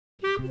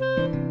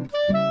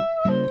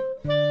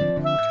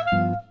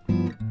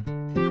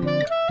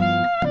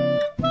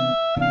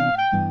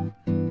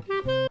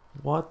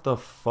What the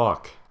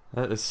fuck?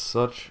 That is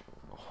such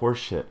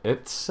horseshit.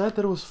 It said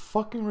that it was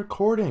fucking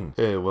recording.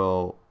 Okay,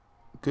 well,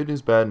 good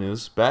news, bad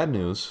news. Bad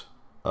news.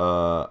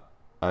 I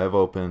have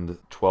opened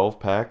 12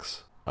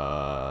 packs.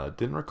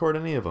 Didn't record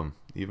any of them,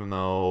 even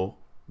though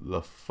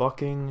the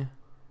fucking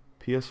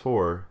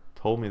PS4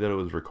 told me that it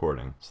was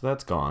recording. So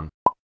that's gone.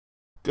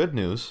 Good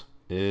news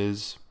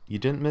is you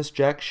didn't miss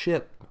jack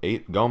shit.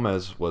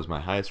 Gomez was my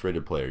highest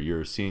rated player.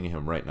 You're seeing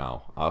him right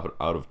now. Out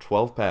of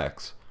 12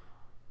 packs,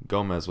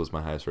 Gomez was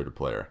my highest rated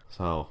player.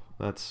 So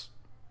that's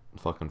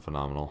fucking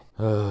phenomenal.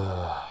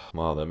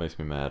 Wow, that makes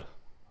me mad.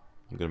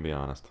 I'm gonna be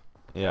honest.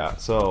 Yeah,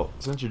 so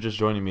since you're just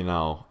joining me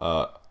now,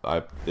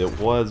 it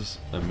was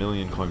a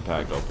million coin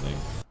pack opening.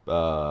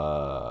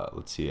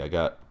 Let's see, I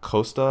got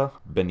Costa,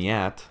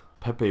 Benyat,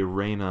 Pepe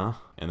Reina,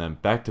 and then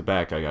back to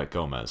back I got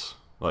Gomez.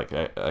 Like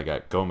I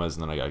got Gomez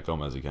and then I got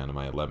Gomez again in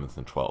my 11th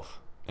and 12th.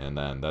 And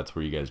then that's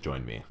where you guys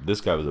joined me. This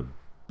guy was a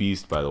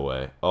beast, by the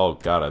way. Oh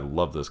god, I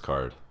love this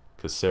card.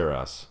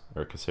 Caceres,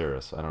 I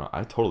don't know.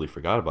 I totally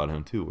forgot about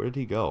him too. Where did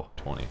he go?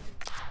 20.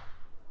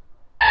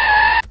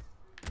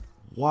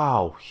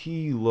 Wow,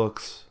 he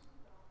looks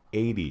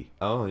 80.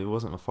 Oh, he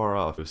wasn't far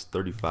off. It was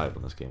 35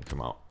 when this game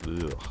came out.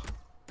 Ugh,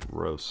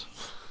 gross.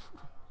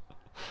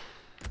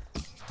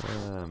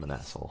 I'm an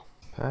asshole.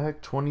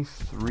 Pack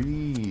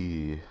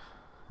 23.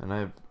 And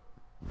I've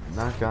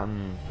not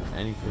gotten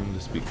anything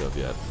to speak of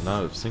yet.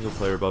 Not a single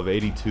player above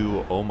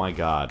 82. Oh my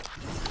god.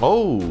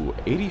 Oh,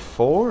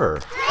 84.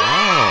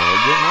 Oh,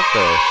 we're getting up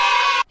there.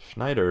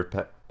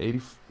 Schneider, 80.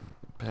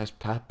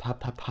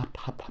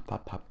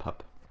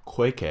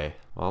 Quake.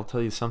 Well, I'll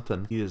tell you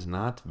something. He is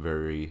not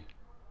very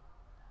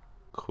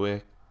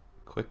quick.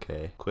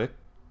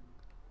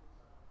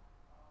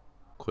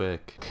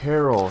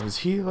 Carroll, is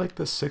he like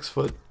the 6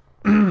 foot?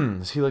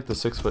 Is he like the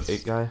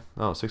 6'8" guy?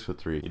 No,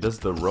 6'3". He does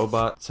the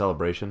robot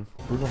celebration.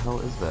 Who the hell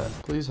is that?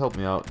 Please help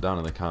me out down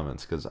in the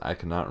comments, because I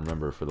cannot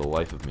remember for the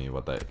life of me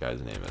what that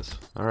guy's name is.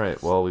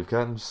 Alright, well, we've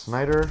gotten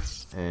Snyder,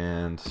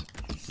 and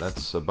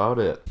that's about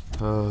it.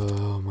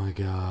 Oh my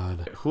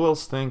god. Who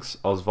else thinks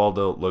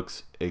Osvaldo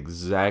looks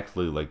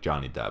exactly like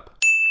Johnny Depp?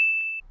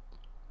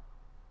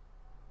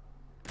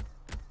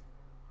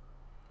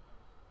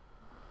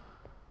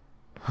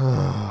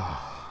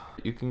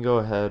 You can go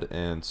ahead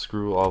and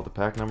screw all the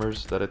pack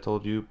numbers that I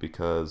told you,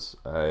 because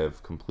I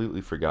have completely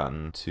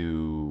forgotten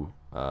to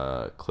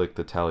click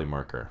the tally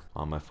marker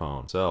on my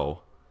phone.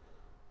 So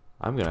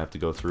I'm gonna have to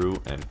go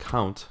through and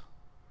count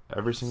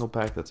every single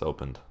pack that's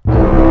opened. I'm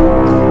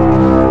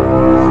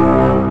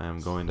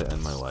going to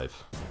end my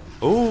life.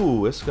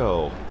 Oh,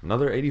 Isco,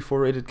 another 84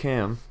 rated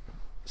cam.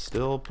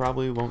 Still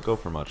probably won't go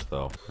for much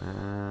though.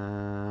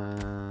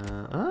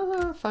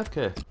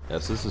 5k.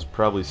 Yes, this is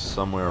probably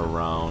somewhere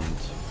around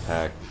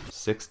pack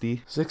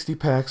 60. 60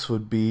 packs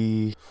would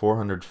be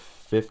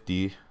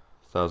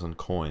 450,000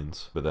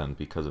 coins. But then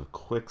because of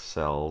quick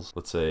sells,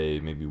 let's say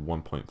maybe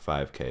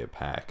 1.5k a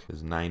pack.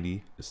 Is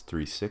 90 is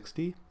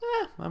 360?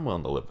 I'm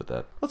willing to live with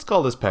that. Let's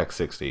call this pack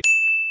 60.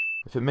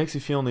 If it makes you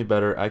feel any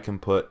better, I can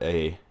put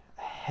a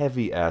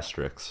heavy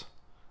asterisk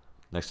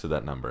next to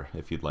that number,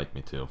 if you'd like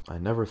me to. I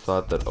never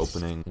thought that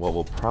opening what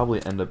will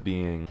probably end up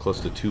being close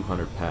to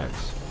 200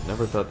 packs,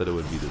 never thought that it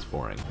would be this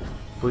boring.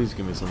 Please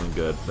give me something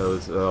good.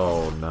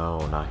 Oh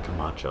no, not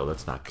Camacho.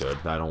 That's not good.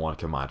 I don't want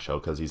Camacho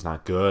because he's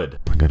not good.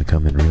 We're gonna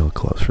come in real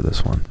close for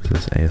this one. Is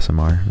this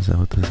ASMR? Is that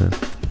what this is?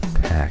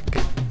 Pack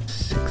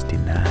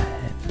 69.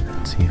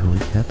 Let's see who we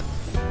get.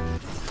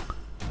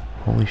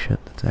 Holy shit,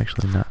 that's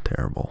actually not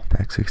terrible.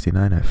 Pack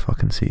 69, I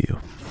fucking see you.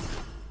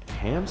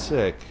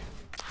 Hamsick.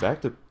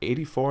 Back to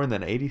 84 and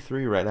then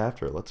 83 right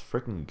after. Let's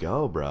freaking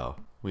go, bro.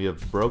 We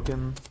have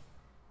broken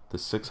the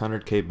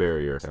 600k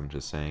barrier. I'm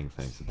just saying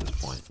things at this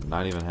point. I'm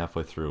not even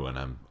halfway through and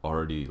I'm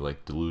already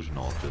like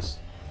delusional, just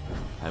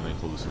having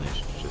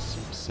hallucinations,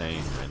 just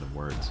saying random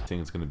words. I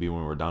think it's gonna be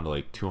when we're down to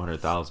like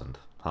 200,000,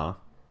 huh?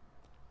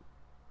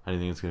 How do you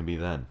think it's gonna be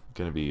then?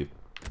 Gonna be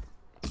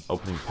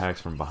opening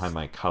packs from behind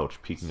my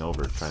couch, peeking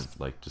over, trying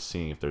like just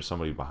seeing if there's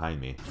somebody behind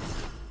me.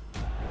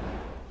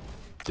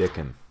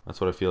 Dickin'. That's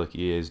what I feel like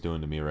EA is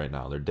doing to me right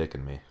now. They're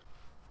dicking me.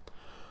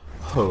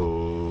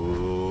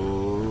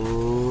 Oh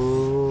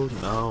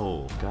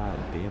no. God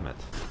damn it.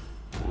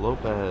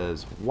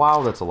 Lopez.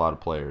 Wow, that's a lot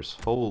of players.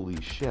 Holy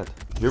shit.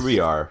 Here we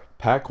are.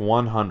 Pack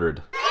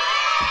 100.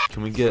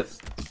 Can we get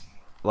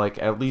like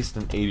at least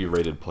an 80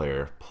 rated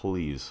player,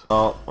 please?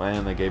 Oh,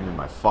 and they gave me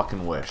my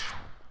fucking wish.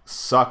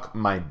 Suck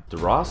my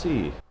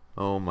Drossi.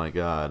 Oh my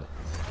god.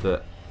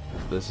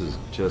 This is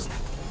just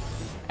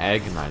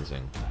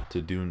agonizing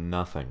to do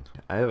nothing.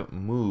 I haven't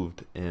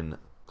moved in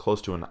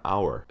close to an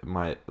hour.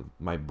 My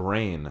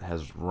brain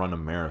has run a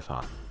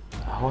marathon.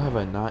 How have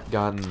I not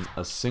gotten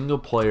a single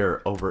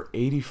player over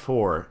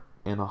 84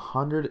 in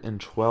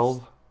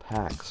 112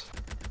 packs?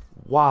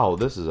 Wow,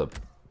 this is a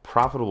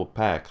profitable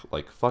pack.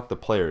 Like, fuck the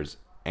players.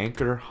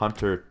 Anchor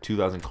Hunter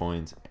 2,000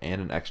 coins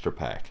and an extra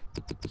pack.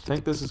 I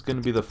think this is going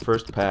to be the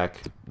first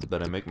pack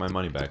that I make my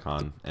money back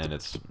on, and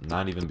it's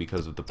not even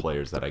because of the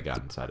players that I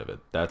got inside of it.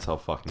 That's how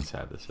fucking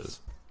sad this is.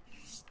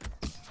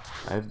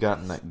 I've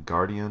gotten that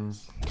Guardian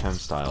Chem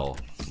Style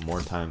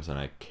more times than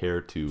I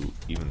care to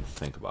even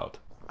think about.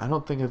 I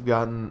don't think I've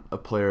gotten a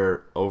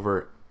player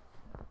over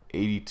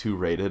 82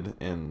 rated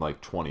in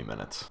like 20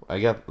 minutes. I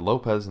got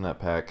Lopez in that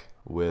pack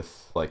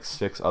with like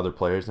 6 other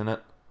players in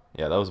it.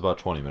 Yeah, that was about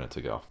 20 minutes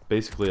ago.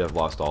 Basically, I've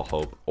lost all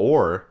hope.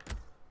 Or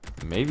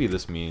maybe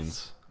this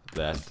means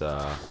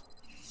that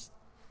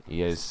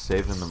EA's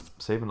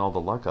saving all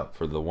the luck up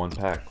for the one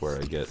pack where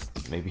I get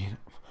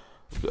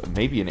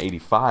maybe an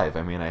 85.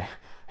 I mean, I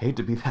hate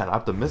to be that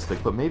optimistic,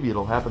 but maybe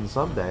it'll happen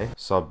someday.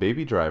 Saw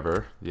Baby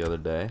Driver the other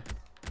day.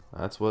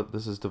 That's what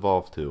this has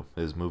devolved to,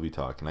 is movie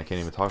talk, and I can't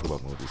even talk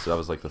about movies. So that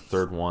was like the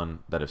third one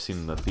that I've seen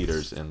in the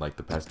theaters in like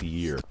the past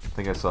year. I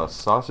think I saw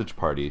Sausage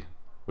Party,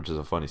 which is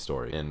a funny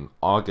story, in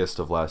August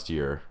of last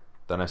year.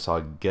 Then I saw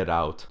Get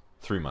Out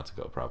 3 months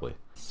ago, probably.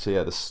 So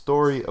yeah, the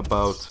story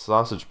about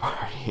Sausage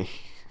Party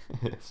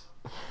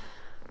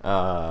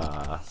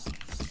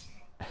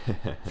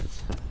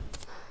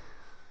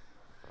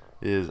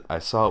is I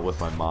saw it with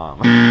my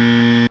mom.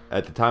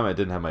 At the time, I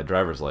didn't have my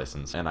driver's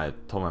license, and I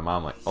told my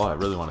mom, like, oh, I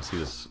really want to see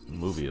this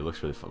movie. It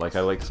looks really fun. Like,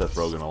 I like Seth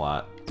Rogen a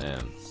lot,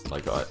 and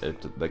like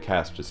the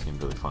cast just seemed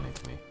really funny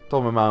to me.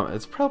 Told my mom,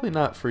 it's probably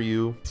not for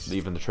you.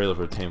 Even the trailers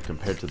were tame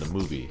compared to the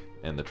movie,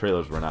 and the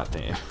trailers were not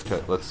tame.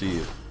 Let's see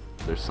if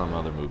there's some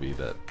other movie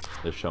that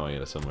they're showing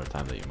at a similar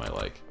time that you might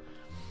like.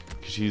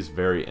 Because she's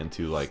very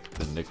into like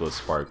the Nicholas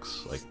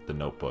Sparks, like The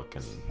Notebook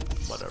and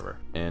whatever.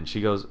 And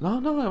she goes,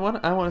 no,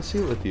 I want to see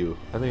it with you.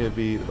 I think it'd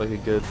be like a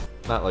good,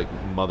 not like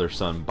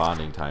mother-son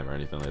bonding time or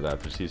anything like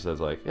that. But she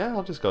says like, yeah,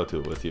 I'll just go to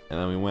it with you. And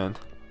then we went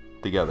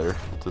together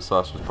to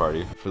Sausage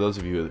Party. For those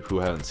of you who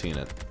haven't seen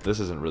it, this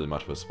isn't really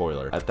much of a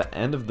spoiler. At the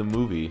end of the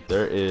movie,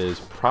 there is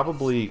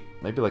probably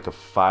maybe like a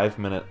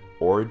 5-minute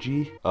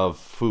orgy of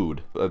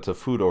food. It's a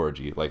food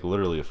orgy, like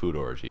literally a food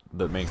orgy.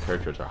 The main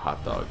characters are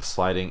hot dogs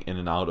sliding in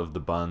and out of the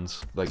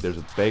buns. Like there's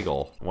a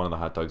bagel. One of the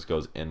hot dogs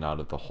goes in and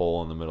out of the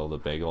hole in the middle of the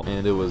bagel.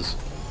 And it was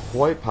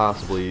quite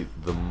possibly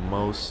the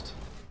most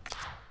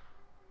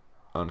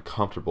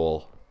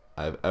uncomfortable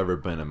I've ever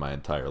been in my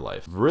entire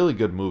life. Really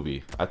good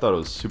movie. I thought it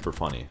was super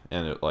funny,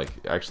 and it like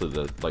actually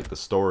the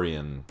story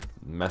and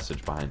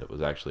message behind it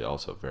was actually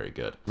also very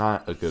good.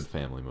 Not a good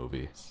family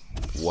movie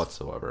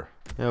whatsoever.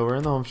 Yeah, we're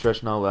in the home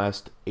stretch now.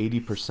 Last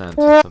 80%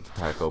 of the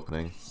pack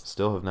opening.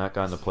 Still have not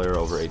gotten a player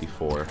over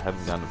 84.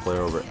 Haven't gotten a player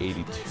over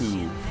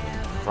 82.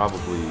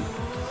 Probably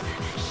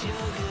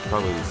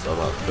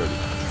about 30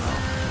 minutes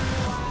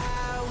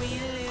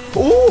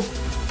now. Ooh!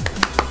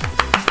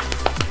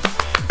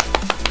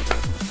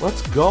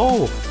 Let's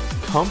go!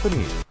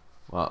 Company!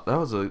 Wow, that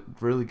was a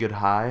really good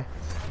high.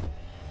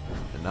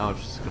 And now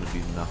it's just gonna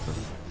be nothing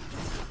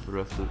for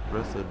the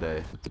rest of the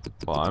day.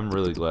 Well, I'm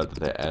really glad that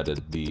they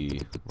added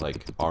the,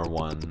 like,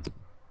 R1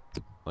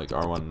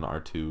 and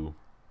R2,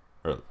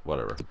 or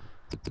whatever.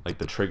 Like,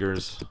 the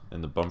triggers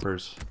and the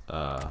bumpers,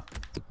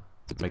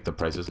 make the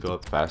prices go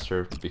up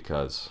faster,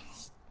 because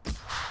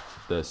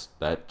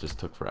that just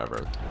took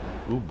forever.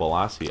 Ooh,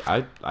 Balassi.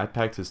 I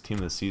packed his team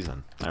this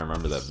season. I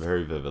remember that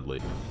very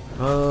vividly.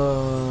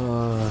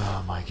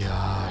 Oh my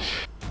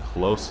gosh.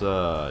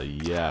 Closa,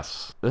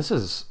 yes. This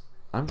is,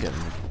 I'm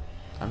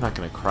not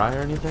gonna cry or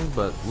anything,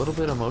 but a little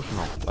bit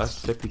emotional.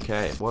 Last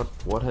 50k.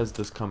 What has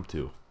this come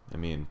to? I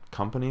mean,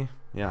 company?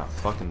 Yeah,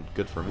 fucking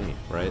good for me,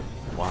 right?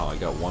 Wow, I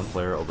got one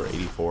player over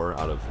 84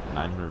 out of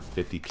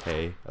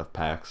 950k of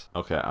packs.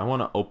 Okay, I'm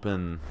gonna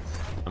open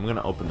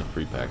the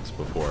free packs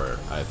before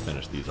I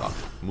finish these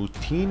off.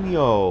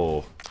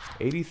 Moutinho,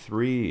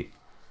 83.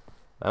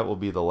 That will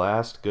be the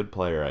last good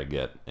player I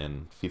get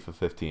in FIFA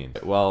 15.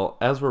 Well,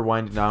 as we're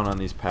winding down on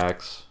these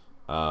packs,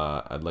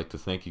 I'd like to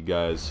thank you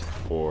guys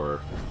for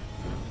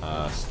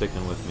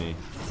sticking with me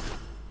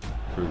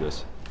through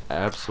this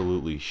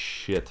absolutely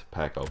shit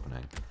pack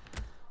opening.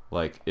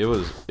 Like, it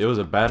was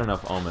a bad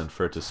enough omen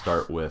for it to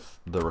start with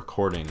the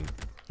recording,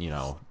 you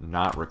know,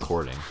 not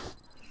recording.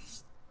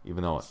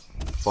 Even though it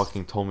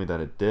fucking told me that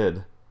it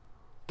did.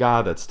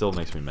 God, that still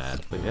makes me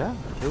mad. But yeah,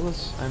 it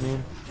was, I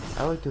mean,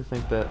 I like to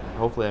think that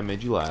hopefully I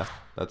made you laugh.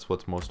 That's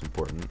what's most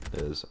important,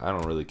 is I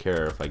don't really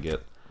care if I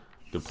get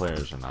good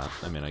players or not.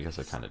 I mean, I guess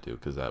I kind of do,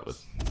 because I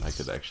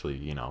could actually,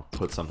 you know,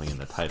 put something in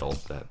the title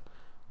that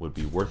would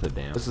be worth a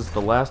damn. This is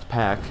the last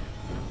pack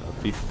of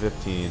FIFA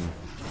 15.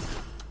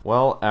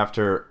 Well,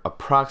 after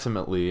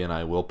approximately, and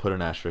I will put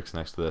an asterisk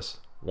next to this,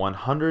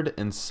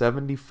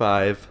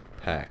 175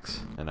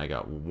 packs, and I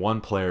got one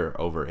player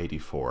over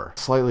 84.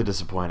 Slightly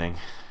disappointing,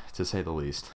 to say the least.